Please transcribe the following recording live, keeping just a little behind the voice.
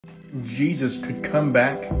Jesus could come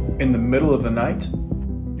back in the middle of the night?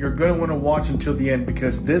 You're going to want to watch until the end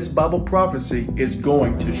because this Bible prophecy is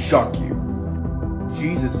going to shock you.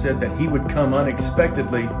 Jesus said that he would come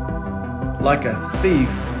unexpectedly like a thief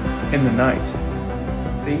in the night.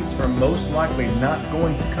 Thieves are most likely not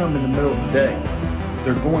going to come in the middle of the day.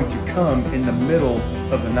 They're going to come in the middle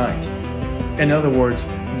of the night. In other words,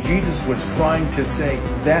 Jesus was trying to say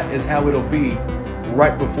that is how it'll be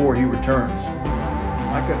right before he returns.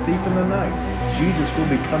 Like a thief in the night, Jesus will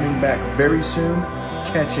be coming back very soon,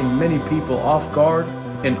 catching many people off guard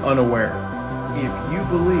and unaware. If you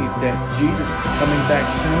believe that Jesus is coming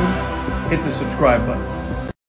back soon, hit the subscribe button.